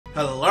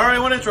Hello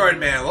everyone, it's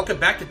Roidman. Welcome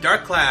back to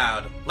Dark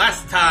Cloud.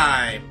 Last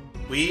time,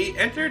 we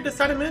entered the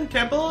Sun and Moon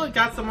Temple and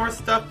got some more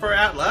stuff for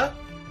Atla,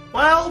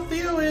 while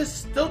Theo is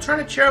still trying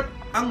to cheer up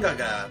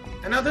Angaga.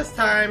 And now this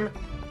time,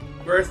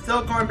 we're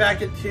still going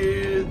back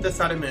into the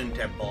Sun and Moon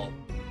Temple.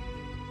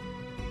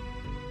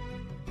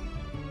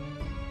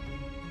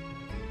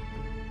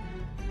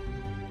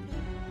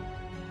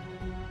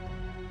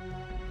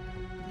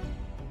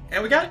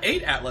 And we got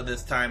 8 Atla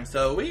this time,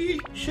 so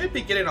we should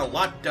be getting a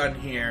lot done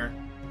here.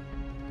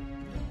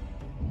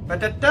 But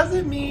that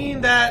doesn't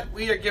mean that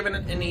we are given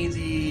an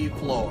easy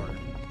floor.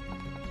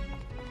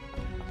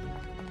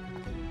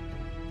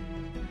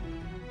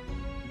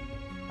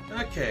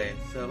 Okay,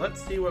 so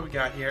let's see what we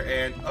got here,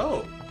 and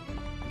oh!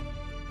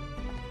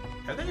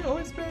 Have they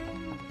always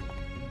been?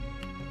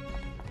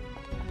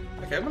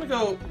 Okay, I'm gonna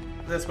go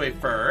this way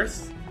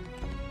first.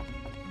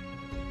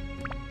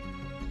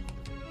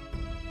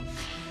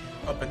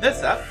 Open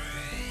this up.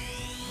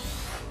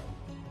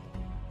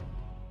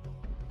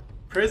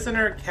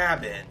 Prisoner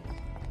cabin.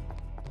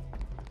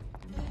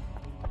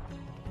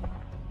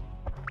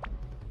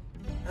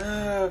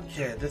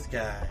 Okay, this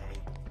guy.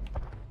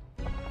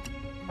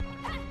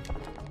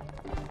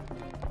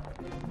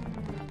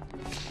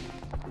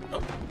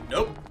 Oh,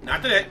 nope,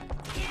 not today.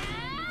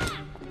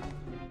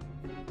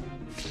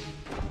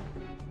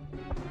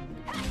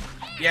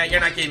 Yeah,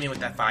 you're not getting me with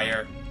that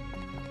fire.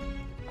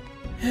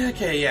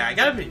 Okay, yeah, I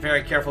gotta be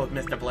very careful with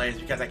Mr. Blaze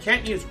because I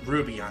can't use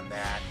Ruby on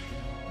that.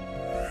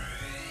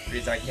 The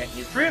reason I can't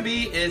use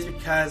Ruby is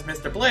because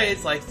Mr.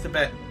 Blaze likes to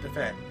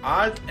defend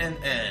odds and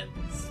ends.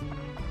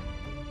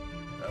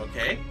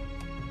 Okay.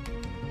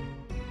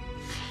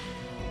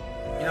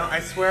 You know, I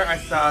swear I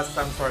saw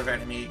some sort of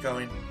enemy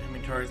going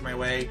towards my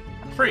way.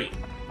 Free.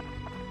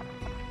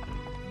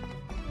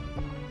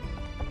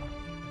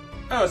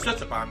 Oh, it's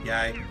just a bomb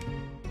guy.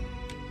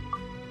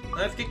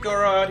 Let's get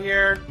Goro out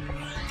here.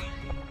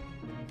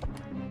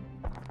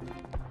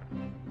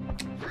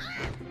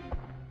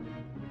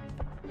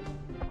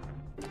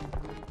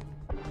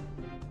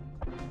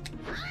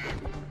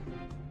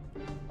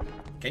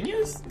 Can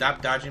you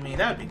stop dodging me?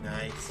 That would be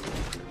nice.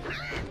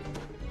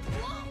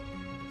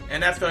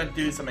 And that's going to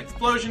do some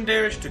explosion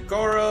damage to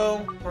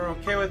Goro. We're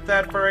okay with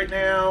that for right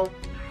now.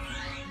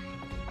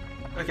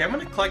 Okay, I'm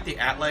going to collect the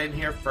Atla in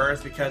here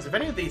first, because if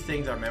any of these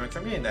things are mimics,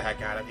 I'm getting the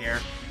heck out of here.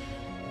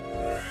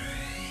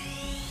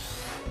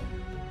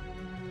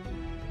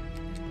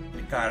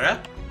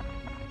 Mikara.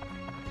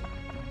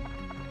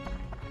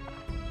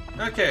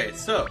 Okay,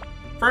 so,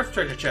 first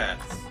treasure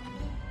chest.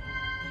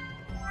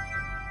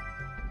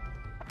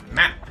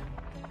 Map.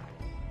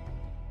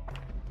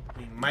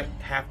 We might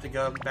have to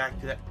go back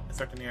to that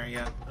certain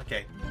area.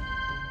 Okay.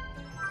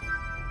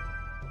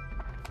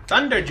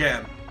 Thunder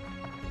Gem.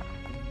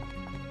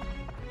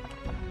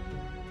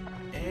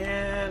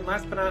 And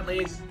last but not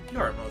least,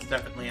 you're most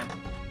definitely a...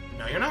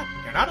 No, you're not.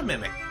 You're not a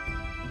mimic.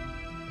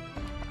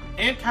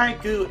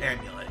 Anti-goo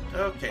amulet.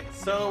 Okay,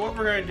 so what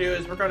we're going to do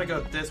is we're going to go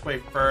this way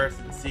first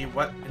and see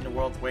what in the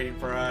world's waiting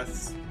for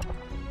us.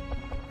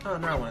 Oh,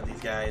 not one of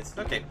these guys.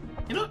 Okay.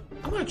 You know what?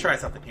 I'm gonna try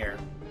something here.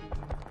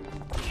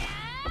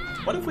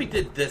 What if we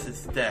did this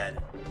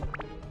instead?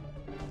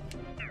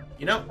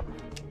 You know,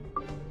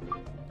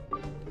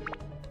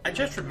 I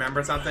just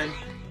remembered something.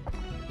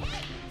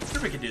 I'm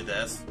sure we could do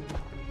this.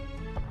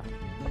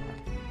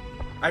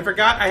 I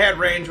forgot I had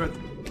range with...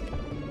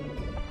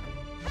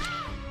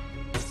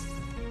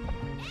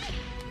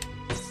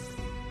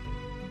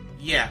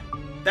 Yeah,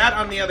 that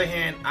on the other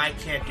hand, I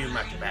can't do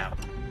much about.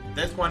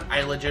 This one,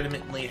 I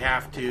legitimately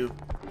have to...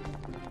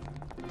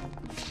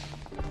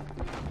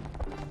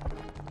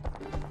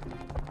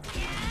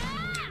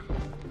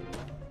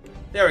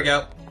 There we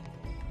go.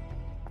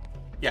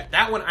 Yeah,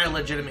 that one I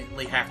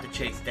legitimately have to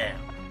chase down.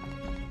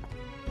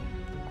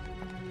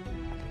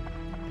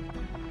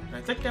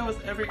 I think that was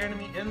every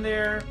enemy in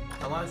there,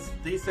 unless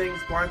these things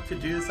want to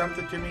do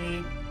something to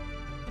me.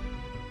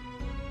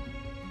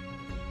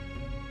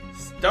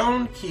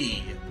 Stone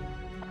key.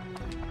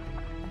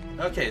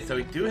 Okay, so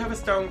we do have a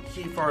stone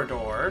key for a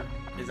door.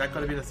 Is that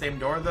going to be the same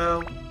door,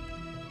 though?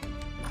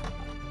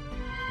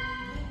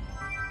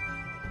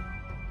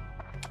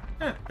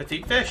 Huh,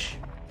 petite fish.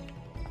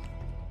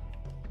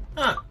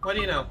 Huh, what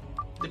do you know?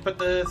 They put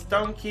the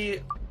stone key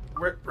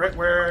right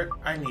where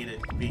I need it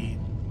to be.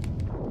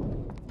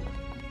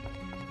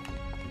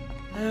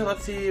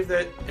 Let's see if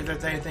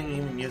there's anything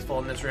even useful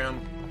in this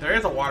room. There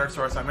is a water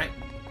source, I might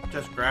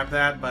just grab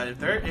that, but if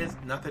there is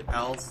nothing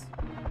else...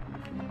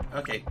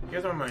 Okay,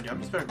 here's what I'm going to do.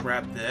 I'm just going to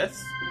grab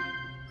this.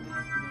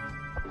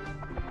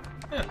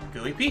 Yeah,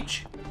 gooey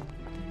peach.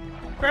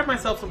 Grab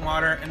myself some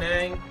water, and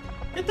then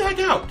get the heck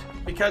out!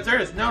 Because there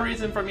is no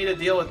reason for me to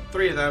deal with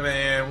 3 of them,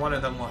 and one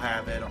of them will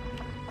have it.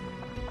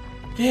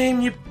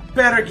 Game, you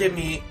better give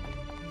me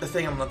the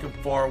thing I'm looking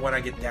for when I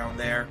get down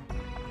there.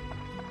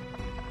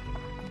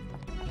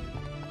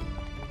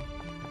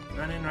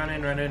 Running,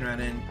 running, running,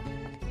 running.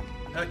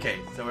 Okay,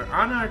 so we're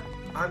on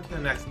to the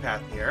next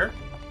path here.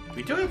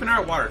 We do have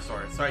an water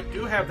source, so I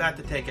do have that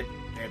to take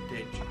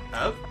advantage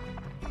of.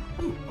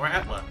 Ooh, more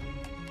atla.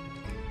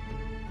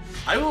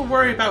 I will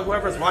worry about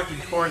whoever's walking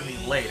towards me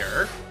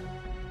later.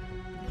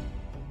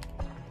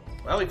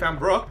 Well, we found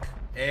Brooke,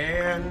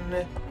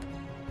 and...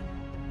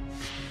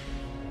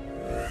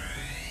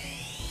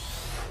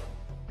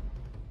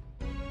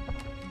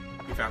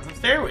 we found some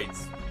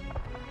stairways.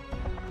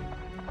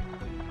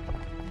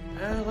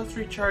 Let's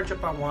recharge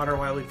up on water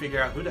while we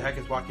figure out who the heck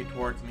is walking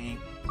towards me.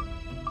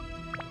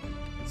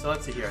 So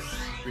let's see here.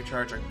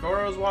 Recharge on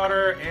Goro's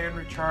water and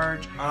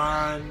recharge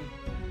on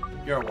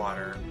your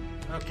water.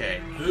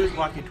 Okay, who's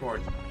walking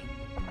towards me?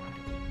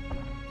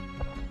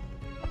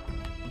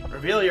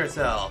 Reveal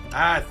yourself.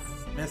 Ah,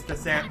 it's Mr.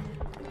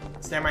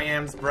 Sam I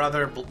Am's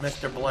brother,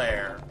 Mr.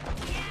 Blair.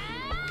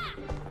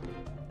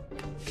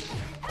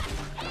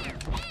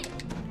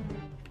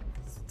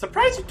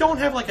 Surprised you don't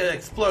have like an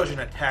explosion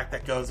attack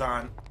that goes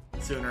on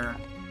sooner.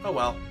 Oh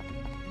well.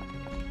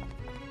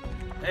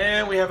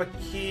 And we have a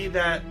key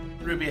that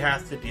Ruby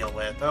has to deal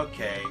with.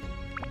 Okay.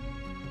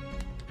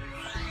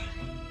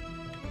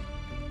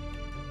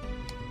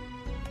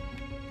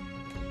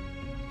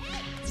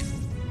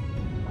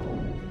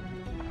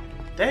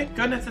 Thank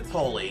goodness it's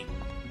holy.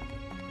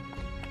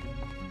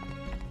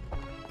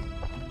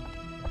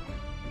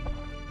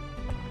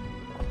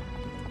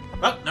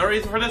 Well, no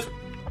reason for this.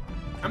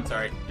 I'm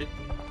sorry.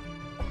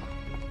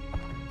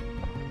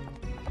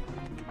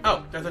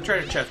 Oh, there's a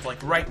treasure chest,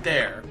 like, right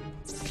there.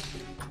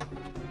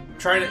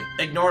 Trying to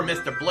ignore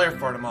Mr. Blair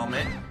for the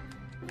moment.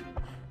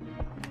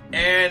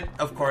 And,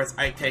 of course,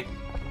 I take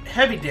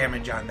heavy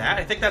damage on that.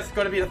 I think that's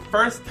going to be the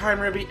first time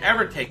Ruby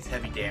ever takes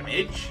heavy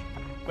damage.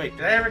 Wait,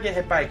 did I ever get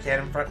hit by a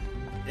cannon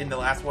in the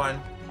last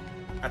one?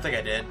 I think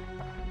I did.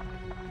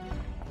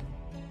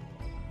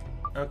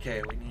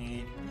 Okay, we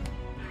need...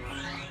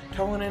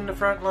 towing in the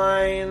front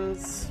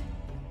lines.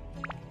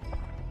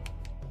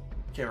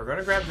 Okay, we're going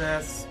to grab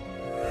this.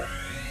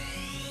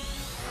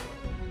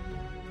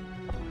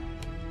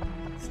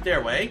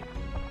 Stairway.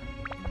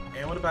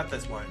 And what about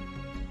this one?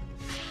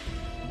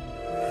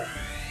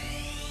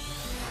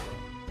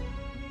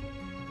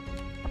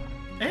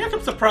 And here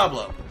comes the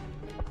problem.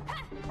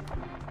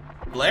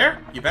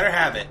 Blair, you better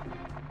have it.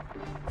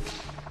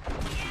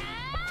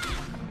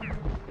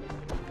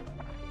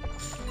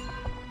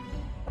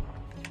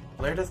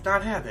 Blair does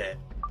not have it.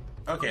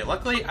 Okay,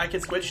 luckily I can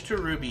switch to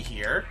Ruby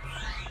here.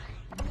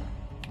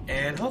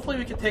 And hopefully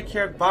we can take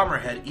care of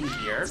Bomberhead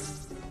easier.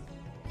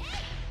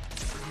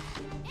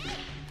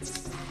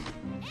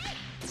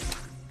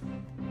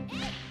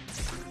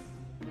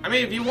 I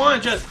mean, if you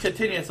want to just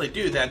continuously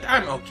do that,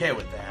 I'm okay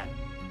with that.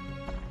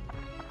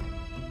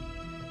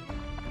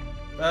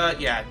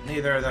 But yeah,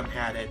 neither of them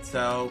had it,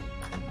 so...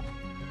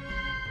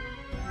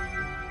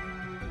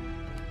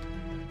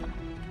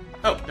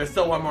 oh, there's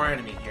still one more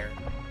enemy here.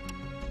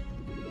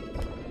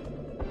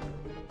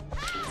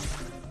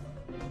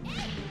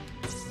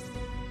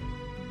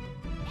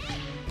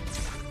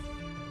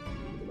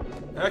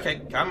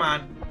 Okay, come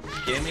on.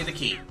 Give me the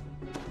key.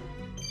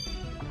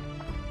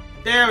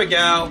 There we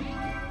go.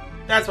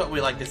 That's what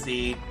we like to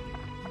see.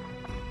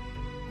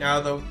 Now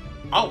the...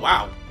 oh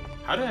wow.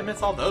 How did I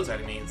miss all those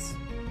enemies?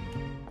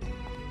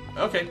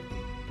 Okay.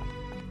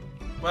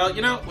 Well,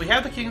 you know, we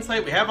have the King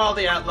Slate, we have all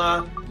the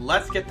Atla.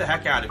 Let's get the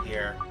heck out of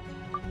here.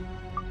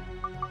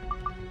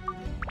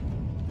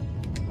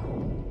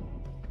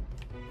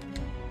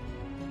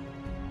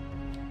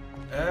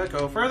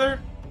 Go further.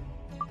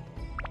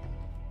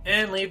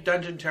 And leave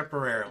dungeon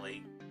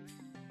temporarily.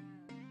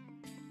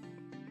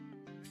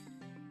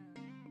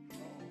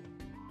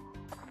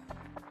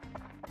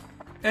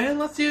 And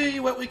let's see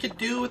what we could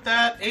do with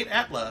that 8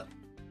 Atla.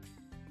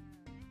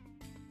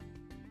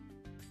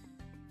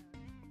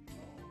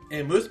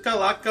 And muska,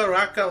 laka,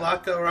 racka,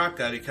 laka,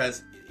 racka,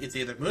 because it's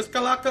either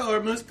muska, laka, or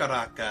muska,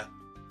 racka.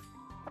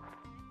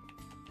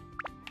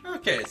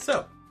 Okay,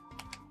 so.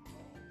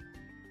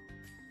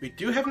 We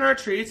do have an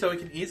archery, so we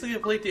can easily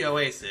complete the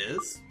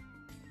oasis.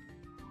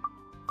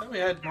 I thought we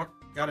had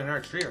got an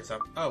archery or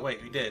something. Oh,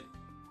 wait, we did.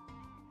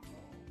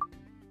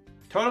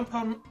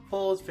 Totem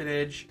pole is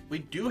finished. We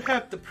do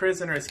have the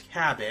prisoner's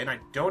cabin. I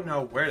don't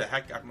know where the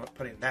heck I'm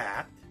putting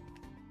that.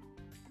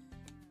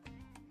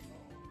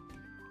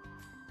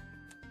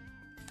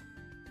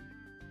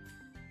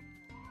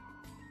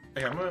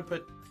 Okay, I'm gonna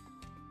put...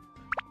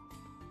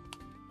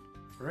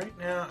 right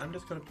now, I'm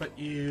just gonna put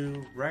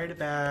you right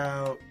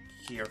about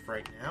here for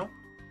right now.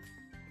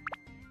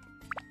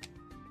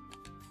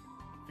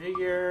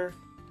 Figure.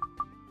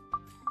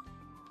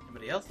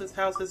 Anybody else's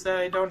houses that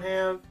I don't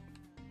have?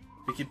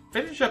 We can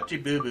finish up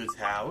Jibubu's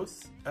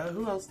house.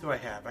 Who else do I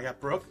have? I got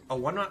Brooke, a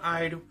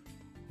one-eyed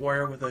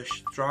warrior with a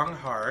strong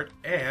heart,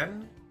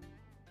 and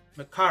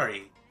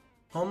Makari,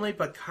 homely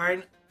but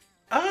kind.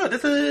 Oh,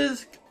 this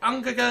is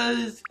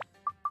Angaga's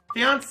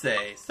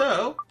fiance.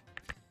 So,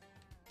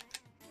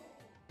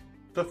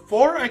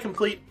 before I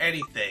complete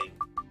anything,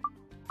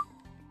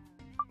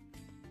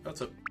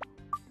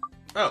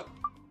 oh,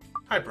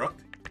 hi Brooke.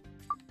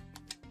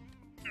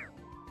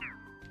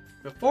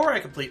 Before I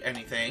complete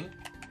anything,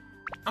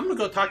 I'm gonna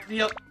go talk to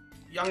the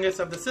youngest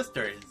of the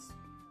sisters.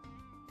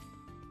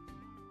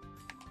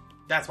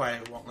 That's why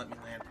it won't let me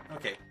land.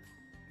 Okay.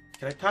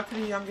 Can I talk to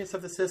the youngest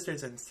of the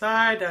sisters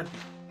inside? That'd be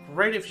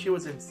great if she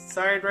was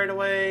inside right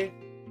away.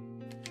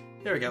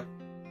 There we go.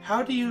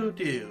 How do you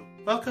do?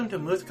 Welcome to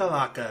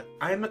Muska.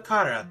 I am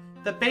Makara,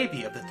 the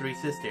baby of the three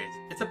sisters.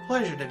 It's a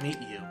pleasure to meet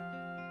you.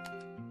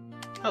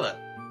 Hello.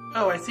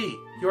 Oh, I see.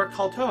 You are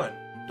called Toan.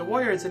 The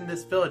warriors in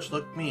this village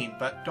look mean,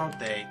 but don't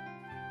they?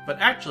 But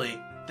actually,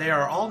 they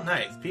are all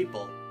nice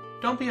people.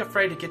 Don't be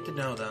afraid to get to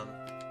know them.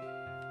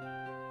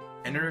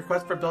 Any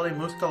request for building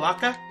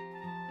Muskalaka?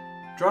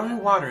 Drawing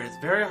water is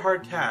a very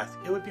hard task.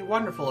 It would be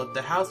wonderful if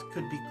the house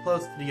could be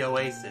close to the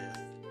oasis.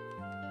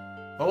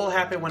 What will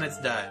happen when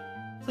it's done?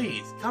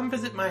 Please, come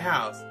visit my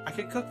house. I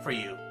can cook for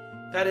you.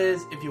 That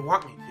is, if you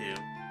want me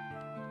to.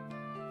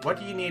 What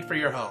do you need for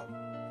your home?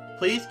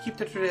 Please keep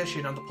the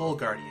tradition of the Pole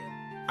Guardian.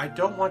 I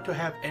don't want to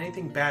have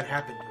anything bad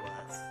happen to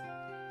us.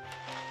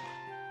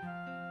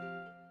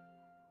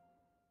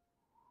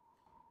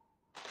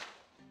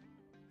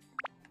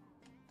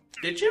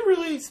 Did you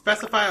really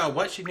specify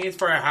what she needs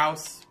for a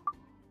house?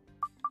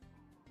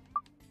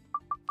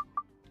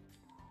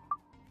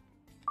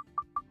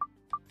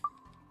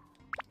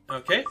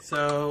 Okay,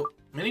 so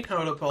mini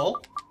totem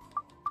pole.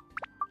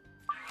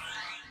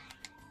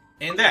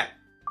 And that.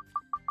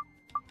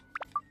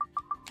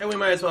 And we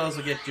might as well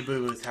also get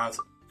Jabubu's house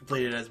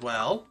completed as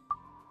well.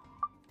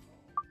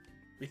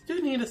 We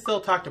do need to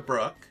still talk to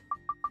Brooke.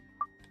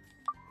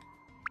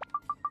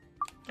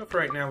 So for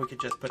right now, we could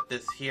just put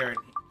this here and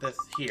this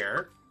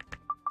here.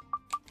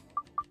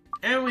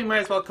 And we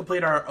might as well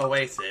complete our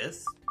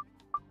oasis.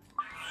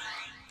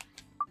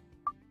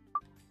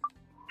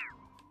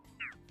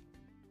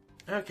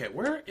 Okay,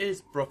 where is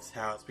Brooke's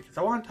house? Because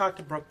I want to talk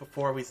to Brooke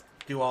before we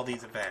do all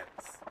these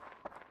events.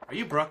 Are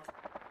you Brooke?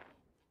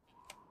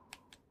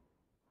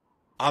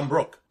 I'm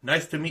Brooke.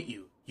 Nice to meet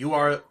you. You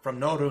are from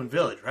Northern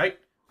Village, right?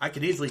 I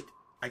could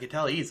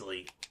tell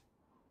easily.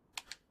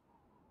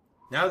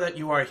 Now that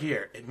you are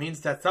here, it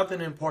means that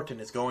something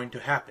important is going to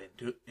happen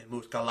in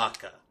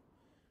Muskalaka.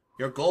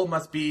 Your goal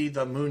must be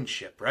the moon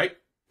ship, right?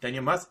 Then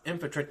you must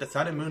infiltrate the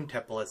Sun and Moon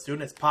Temple as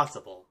soon as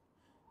possible.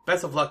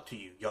 Best of luck to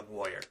you, young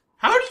warrior.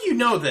 How do you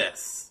know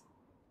this?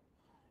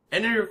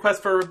 Any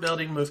request for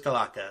rebuilding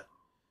Muskalaka?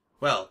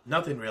 Well,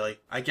 nothing really.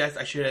 I guess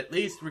I should at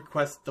least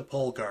request the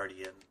Pole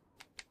Guardian.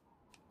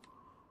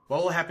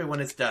 What will happen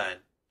when it's done?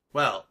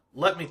 Well,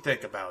 let me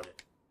think about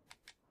it.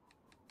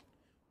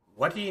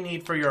 What do you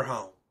need for your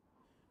home?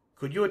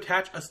 Could you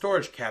attach a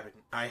storage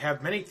cabinet? I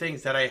have many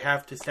things that I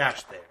have to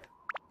stash there.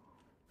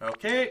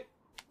 Okay.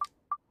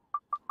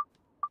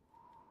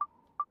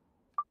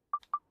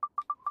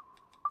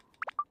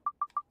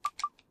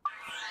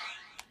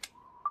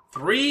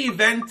 Three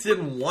events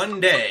in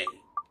one day.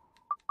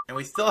 And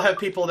we still have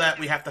people that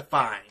we have to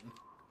find.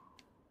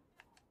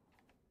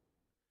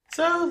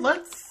 So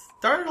let's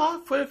start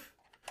off with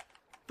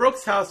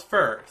Brooke's house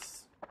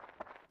first.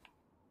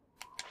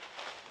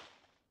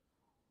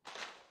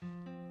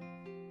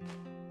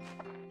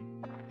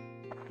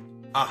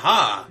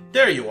 Aha!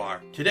 There you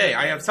are. Today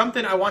I have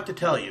something I want to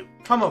tell you.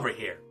 Come over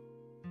here.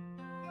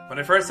 When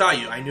I first saw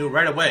you, I knew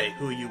right away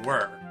who you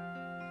were.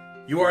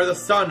 You are the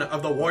son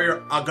of the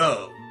warrior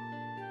Aga.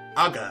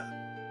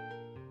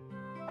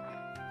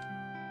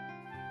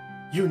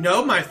 You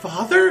know my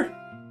father?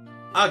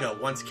 Aga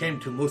once came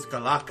to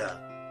Muskalaka.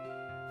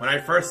 When I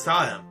first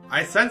saw him,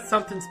 I sensed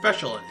something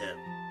special in him.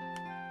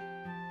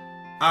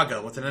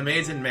 Aga was an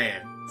amazing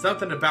man.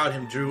 Something about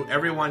him drew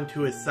everyone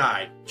to his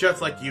side,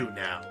 just like you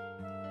now.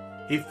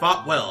 He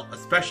fought well,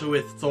 especially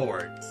with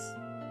swords.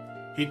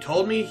 He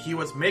told me he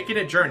was making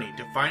a journey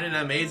to find an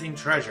amazing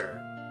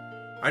treasure.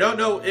 I don't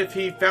know if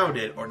he found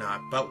it or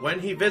not, but when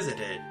he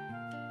visited...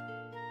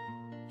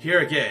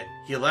 Here again,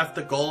 he left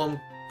the golem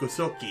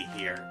Gusuki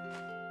here.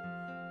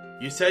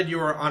 You said you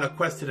were on a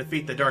quest to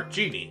defeat the Dark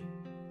Genie.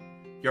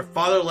 Your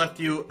father left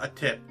you a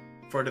tip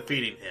for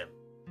defeating him.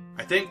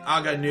 I think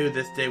Aga knew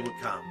this day would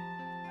come.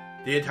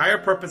 The entire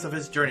purpose of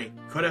his journey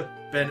could have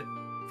been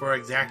for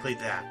exactly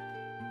that.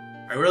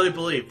 I really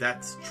believe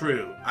that's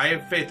true. I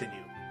have faith in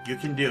you. You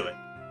can do it.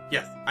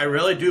 Yes, I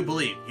really do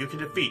believe you can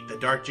defeat the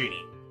Dark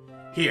Genie.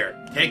 Here,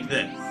 take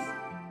this.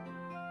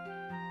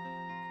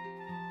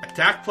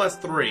 Attack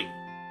 +3.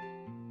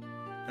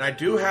 And I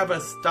do have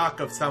a stock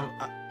of some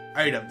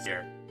items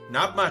here.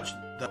 Not much,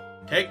 though.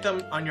 Take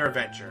them on your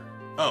adventure.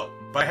 Oh,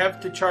 but I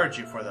have to charge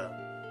you for them.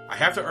 I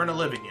have to earn a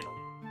living, you know.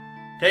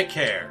 Take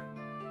care.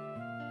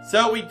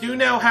 So we do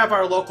now have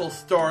our local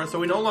store, so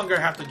we no longer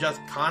have to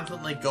just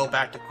constantly go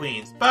back to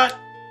Queens. But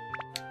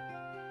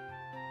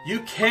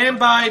you can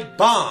buy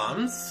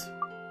bombs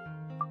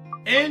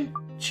and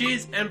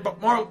cheese and,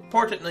 more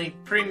importantly,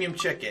 premium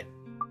chicken.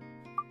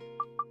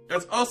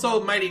 There's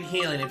also mighty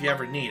healing if you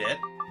ever need it.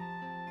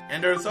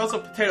 And there's also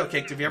potato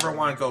cakes if you ever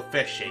want to go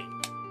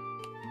fishing.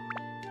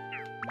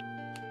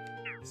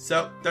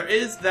 So there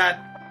is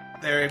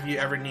that there if you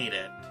ever need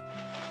it.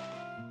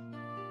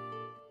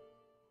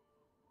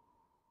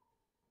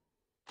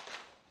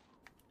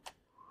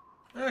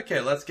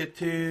 Okay, let's get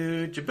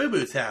to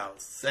Jabubu's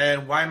house.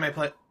 And why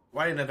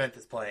an event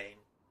is playing.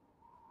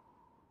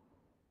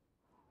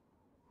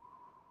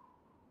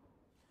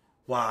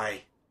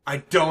 Why? I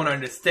don't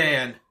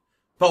understand.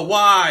 But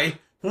why?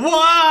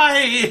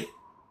 Why?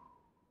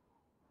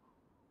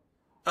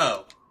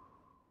 Oh.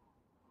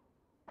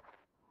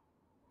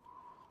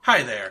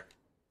 Hi there.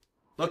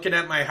 Looking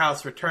at my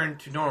house returned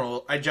to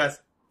normal, I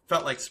just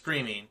felt like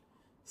screaming.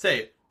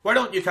 Say, why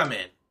don't you come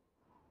in?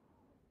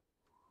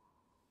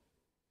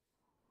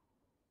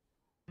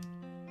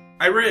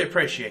 I really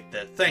appreciate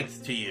this. Thanks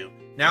to you.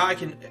 Now I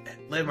can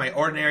live my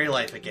ordinary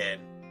life again.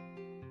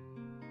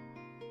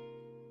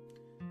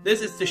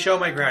 This is to show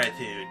my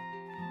gratitude.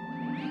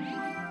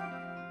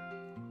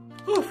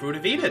 Ooh, Fruit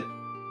of Eden.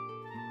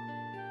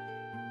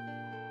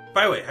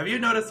 By the way, have you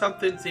noticed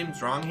something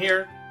seems wrong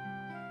here?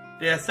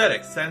 The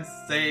aesthetics, since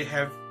they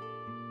have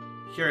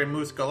here in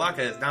Muska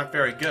is not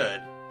very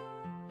good.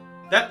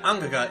 That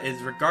Angaga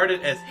is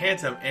regarded as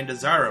handsome and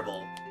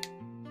desirable.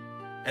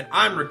 And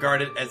I'm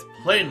regarded as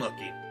plain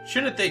looking.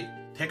 Shouldn't they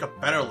take a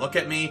better look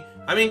at me?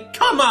 I mean,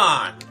 come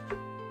on!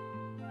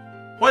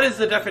 What is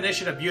the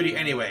definition of beauty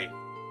anyway?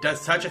 Does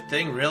such a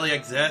thing really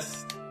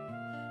exist?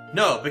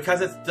 No,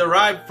 because it's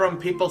derived from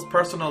people's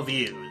personal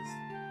views.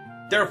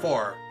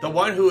 Therefore, the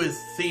one who is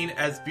seen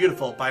as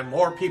beautiful by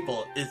more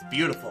people is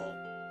beautiful.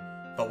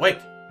 But wait,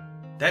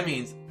 that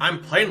means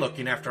I'm plain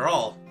looking after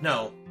all.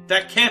 No,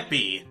 that can't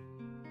be.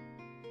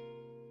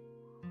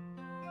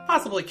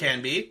 Possibly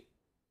can be.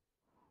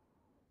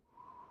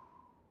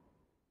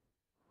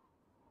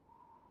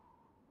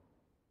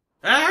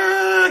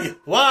 Ugh!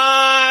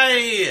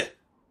 Why?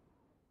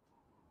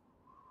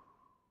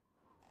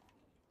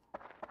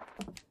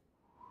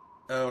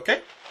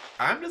 Okay,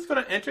 I'm just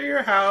gonna enter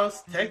your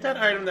house, take that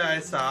item that I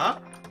saw.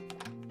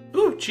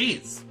 Ooh,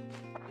 cheese.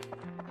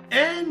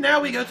 And now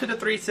we go to the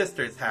Three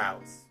Sisters'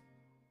 house,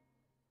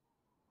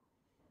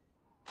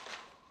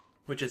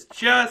 which is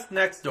just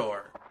next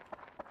door.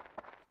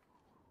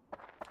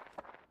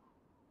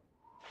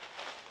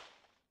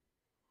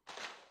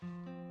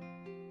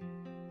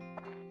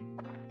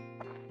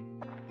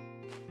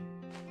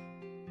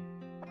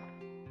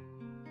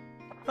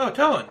 Oh,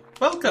 Toan,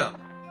 welcome!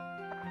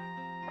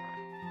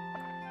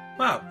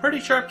 Wow, pretty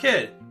sharp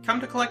kid.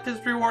 Come to collect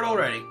his reward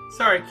already.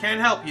 Sorry,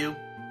 can't help you.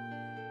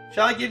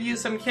 Shall I give you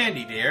some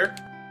candy, dear?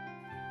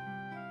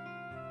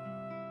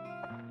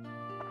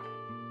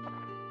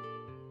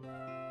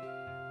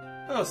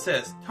 Oh,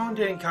 sis, Toan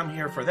didn't come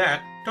here for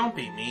that. Don't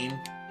be mean.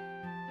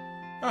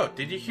 Oh,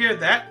 did you hear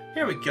that?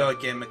 Here we go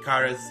again.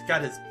 Makara's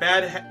got his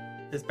bad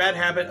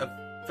habit of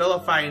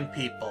vilifying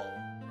people.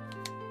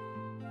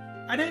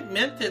 I didn't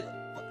mean it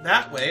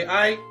that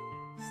way.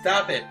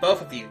 Stop it,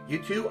 both of you.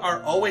 You two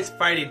are always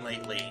fighting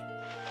lately.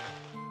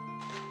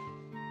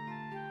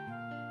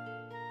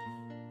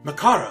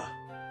 Makara,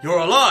 you're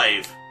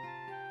alive!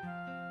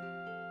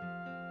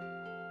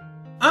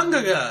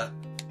 Angaga!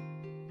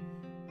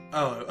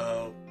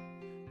 Oh,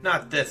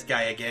 not this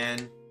guy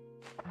again.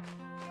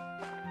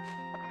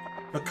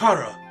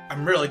 Makara,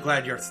 I'm really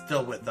glad you're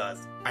still with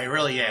us. I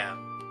really am.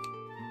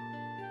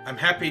 I'm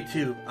happy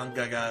too,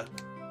 Angaga.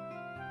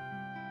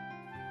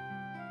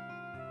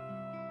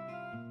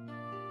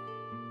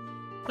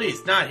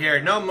 Please, not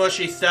here. No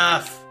mushy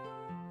stuff.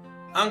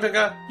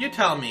 Angaga, you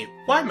tell me,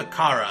 why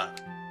Makara?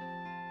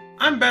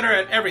 I'm better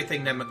at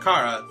everything than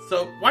Makara,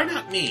 so why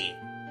not me?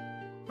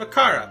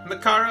 Makara,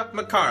 Makara,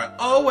 Makara.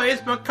 Always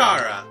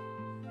Makara.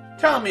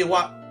 Tell me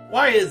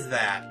why is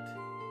that?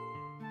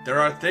 There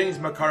are things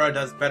Makara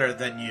does better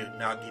than you,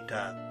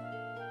 Nagita.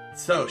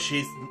 So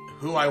she's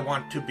who I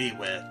want to be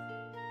with.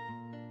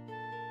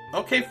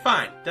 Okay,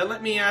 fine. Then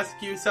let me ask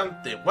you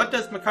something. What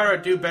does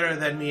Makara do better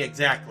than me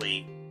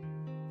exactly?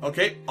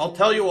 Okay, I'll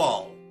tell you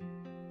all.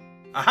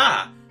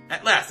 Aha!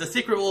 At last, the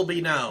secret will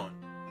be known.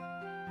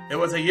 It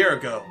was a year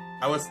ago.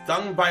 I was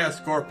stung by a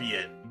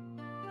scorpion.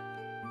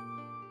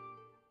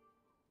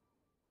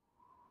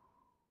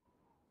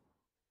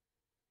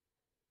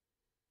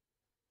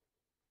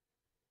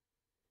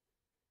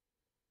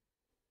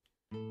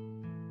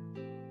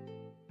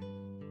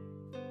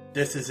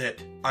 This is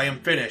it. I am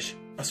finished.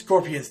 A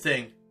scorpion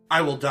sting.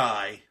 I will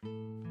die.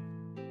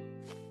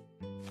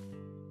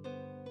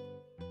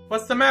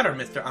 What's the matter,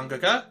 Mr.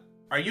 Angaga?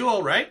 Are you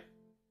alright?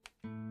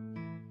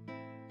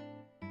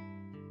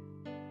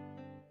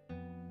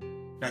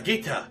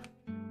 Nagita!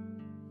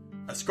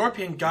 A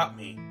scorpion got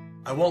me.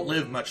 I won't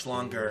live much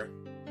longer.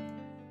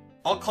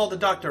 I'll call the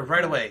doctor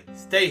right away.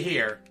 Stay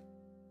here.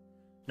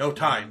 No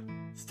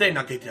time. Stay,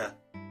 Nagita.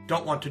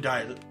 Don't want to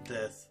die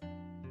this.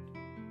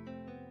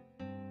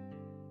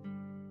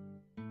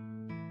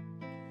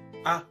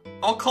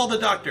 I'll call the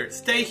doctor.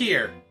 Stay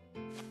here.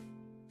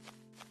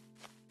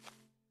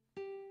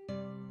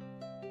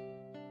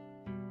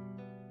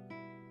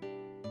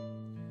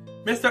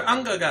 Mr.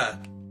 Angaga!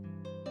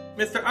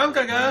 Mr.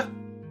 Angaga!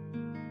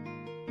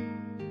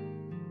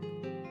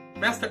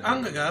 Master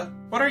Angaga,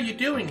 what are you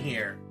doing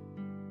here?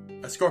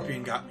 A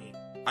scorpion got me.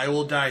 I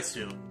will die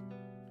soon.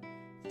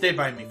 Stay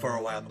by me for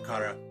a while,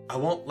 Makara. I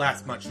won't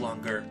last much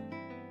longer.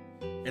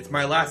 It's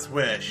my last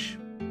wish.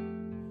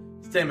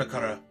 Stay,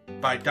 Makara,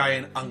 by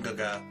dying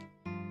Angaga.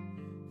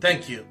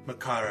 Thank you,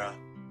 Makara.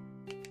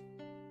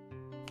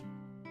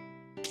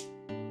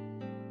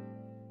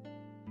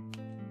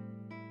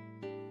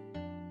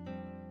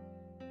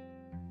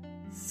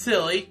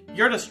 Silly,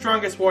 you're the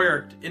strongest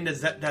warrior in the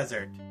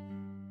desert.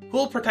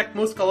 Who'll protect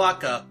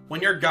Muskalaka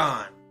when you're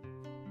gone?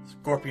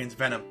 Scorpion's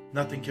venom,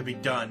 nothing can be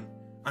done.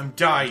 I'm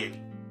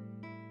dying.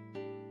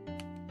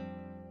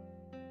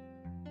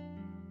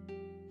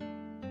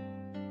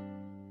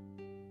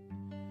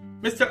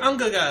 Mr.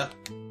 Ungaga,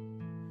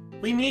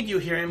 we need you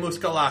here in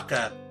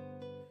Muskalaka.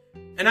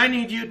 And I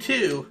need you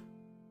too.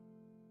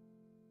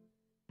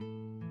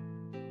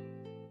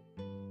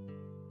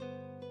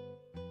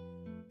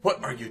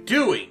 What are you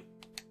doing?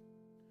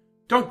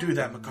 Don't do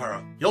that,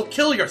 Makara. You'll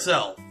kill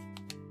yourself.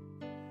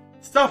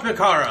 Stop,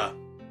 Makara.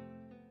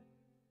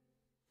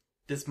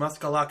 This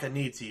Muskalaka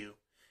needs you,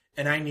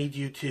 and I need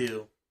you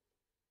too.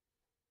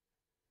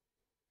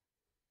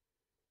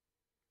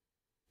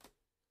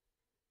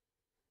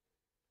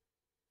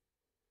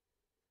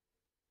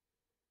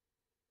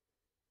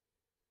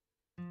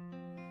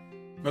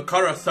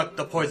 Makara sucked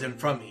the poison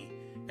from me,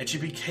 and she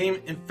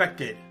became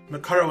infected.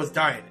 Makara was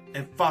dying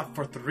and fought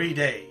for 3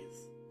 days.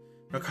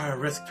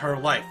 Makara risked her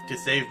life to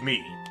save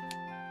me.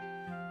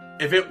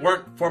 If it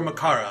weren't for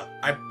Makara,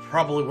 I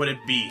probably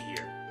wouldn't be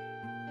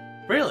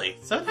here. Really?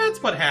 So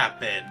that's what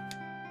happened.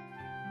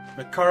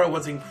 Makara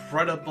was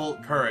incredible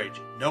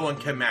courage. No one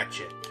can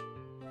match it.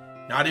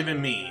 Not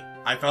even me.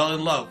 I fell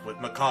in love with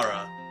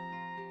Makara.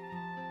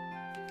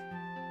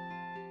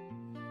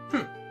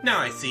 Now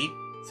I see.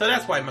 So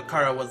that's why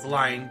Makara was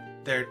lying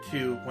there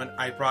too when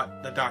I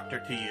brought the doctor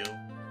to you.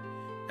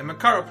 And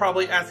Makara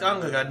probably asked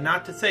Angaga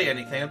not to say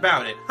anything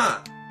about it, huh?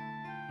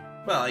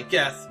 Well, I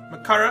guess.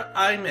 Makara,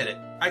 I admit it.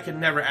 I could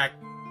never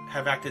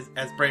have acted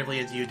as bravely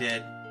as you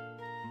did.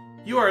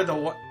 You are the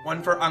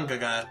one for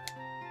Angaga.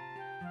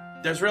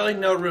 There's really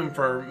no room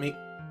for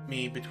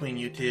me between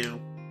you two.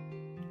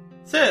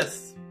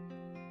 Sis!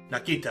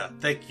 Nakita,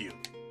 thank you.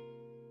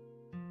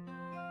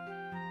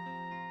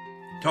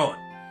 Toan,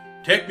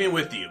 take me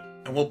with you,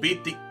 and we'll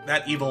beat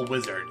that evil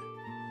wizard.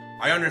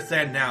 I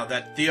understand now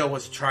that Theo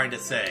was trying to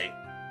say.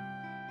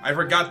 I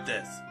forgot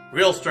this.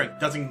 Real strength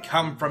doesn't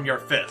come from your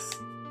fists.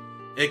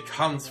 It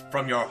comes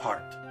from your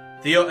heart.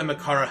 Theo and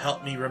Makara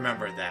helped me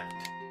remember that.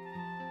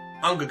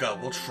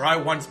 Angaga will try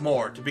once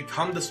more to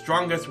become the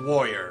strongest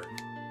warrior.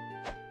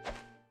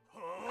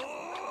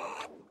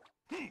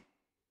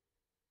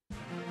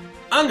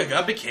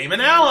 Angaga became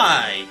an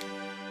ally!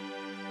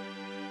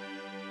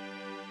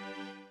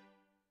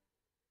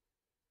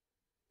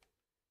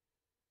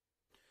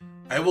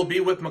 I will be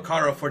with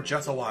Makara for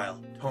just a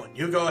while. Toan,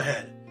 you go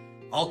ahead.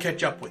 I'll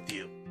catch up with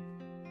you.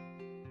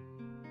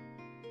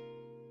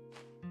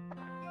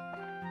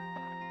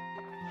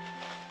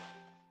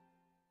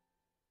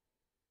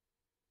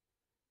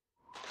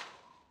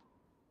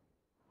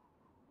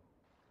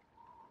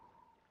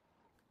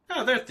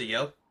 Oh, there's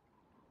Theo.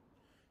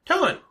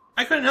 Toan,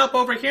 I couldn't help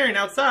overhearing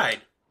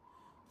outside.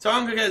 So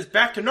Angaga is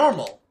back to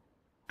normal.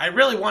 I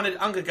really wanted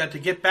Angaga to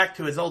get back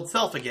to his old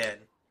self again.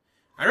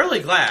 I'm really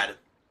glad.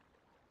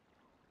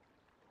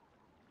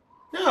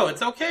 No,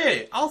 it's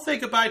okay. I'll say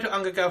goodbye to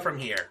Angaga from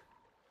here.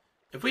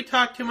 If we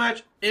talk too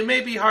much, it may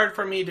be hard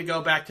for me to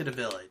go back to the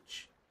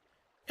village.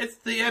 It's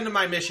the end of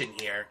my mission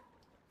here.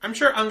 I'm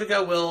sure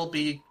Angaga will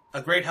be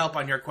a great help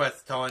on your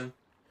quest, Toan.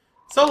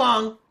 So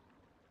long!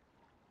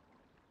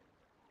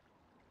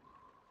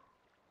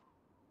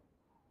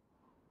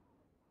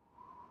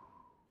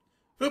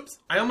 Oops,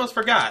 I almost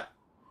forgot.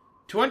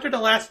 To enter the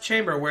last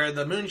chamber where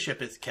the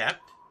moonship is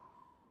kept,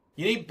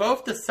 you need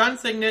both the sun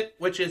signet,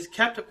 which is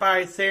kept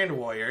by sand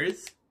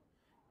warriors,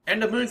 and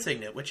the moon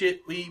signet, which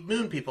we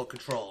moon people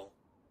control.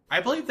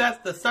 I believe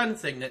that the sun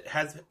signet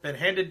has been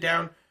handed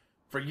down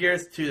for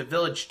years to the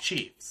village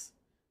chiefs.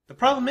 The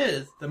problem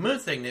is, the moon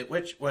signet,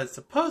 which was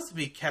supposed to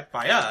be kept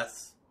by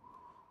us,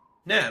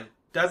 Nem,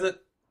 doesn't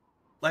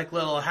like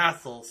little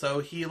hassle, so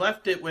he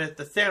left it with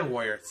the sand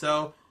warrior,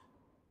 so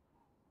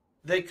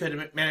they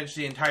could manage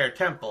the entire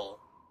temple.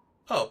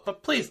 Oh,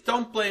 but please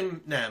don't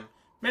blame Nem.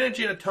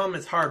 Managing a tome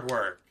is hard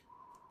work.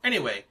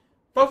 Anyway,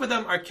 both of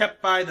them are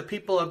kept by the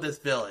people of this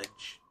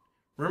village.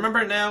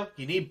 Remember now,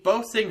 you need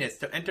both signets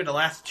to enter the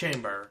last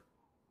chamber.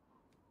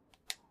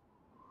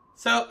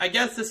 So, I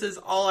guess this is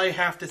all I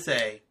have to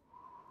say.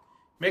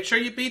 Make sure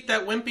you beat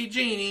that wimpy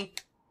genie.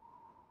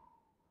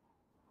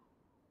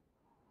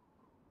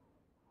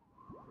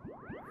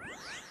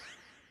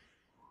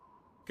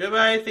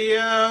 Goodbye,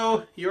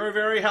 Theo. You were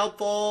very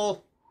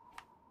helpful.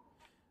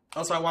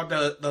 Also, I want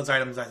those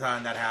items I saw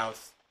in that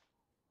house.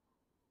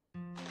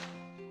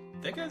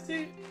 Think I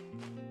see?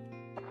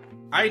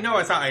 I know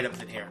I saw items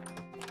in here.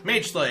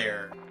 Mage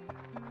Slayer.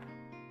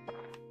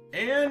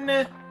 And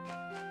I'm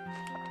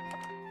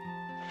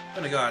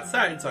gonna go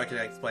outside so I can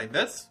explain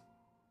this.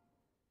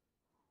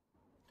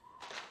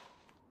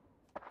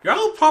 You're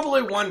all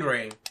probably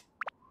wondering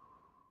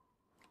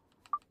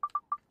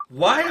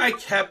why I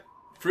kept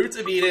Fruits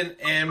of Eden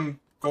and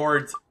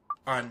gourds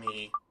on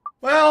me.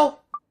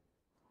 Well,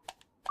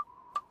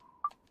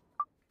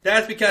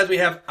 that's because we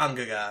have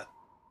Angaga.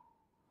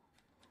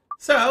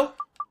 So,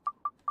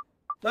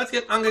 let's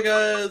get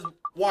Angaga's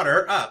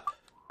water up.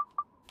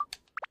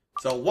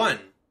 So 1,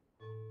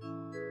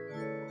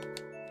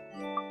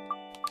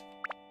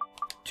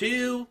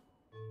 2,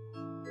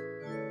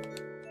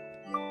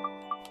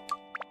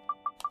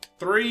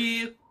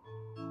 3,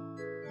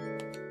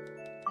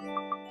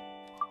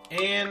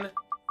 and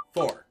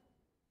 4.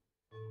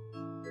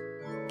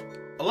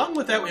 Along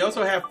with that, we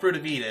also have Fruit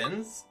of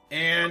Edens,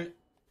 and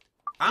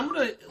I'm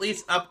going to at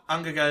least up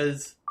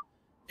Ungaga's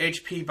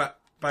HP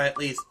by at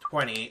least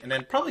 20, and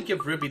then probably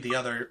give Ruby the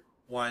other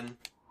one.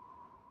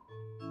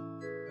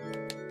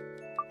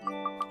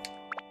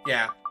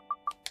 Yeah.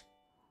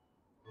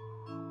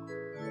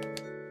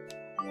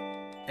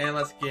 And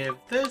let's give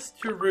this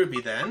to Ruby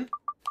then.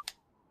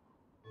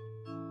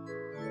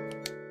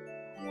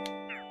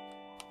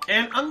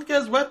 And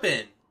Ungaga's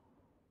weapon.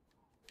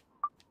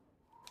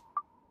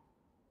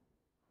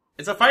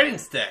 It's a fighting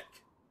stick.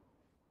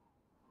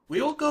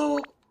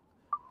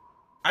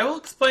 I will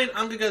explain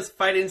Ungaga's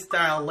fighting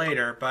style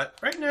later, but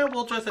right now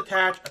we'll just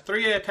attach a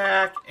 3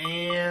 attack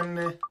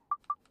and...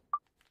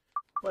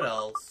 what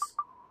else?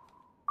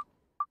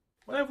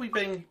 What have we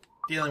been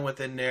dealing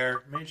with in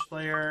there? Mage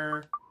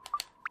Slayer...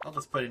 I'll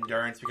just put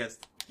Endurance because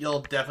you'll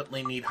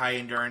definitely need high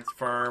Endurance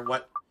for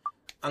what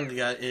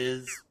Ungaga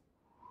is.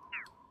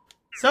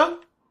 So,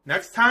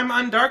 next time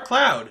on Dark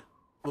Cloud,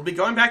 we'll be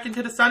going back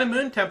into the Sun and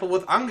Moon Temple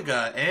with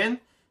Ungaga and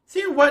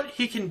seeing what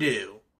he can do.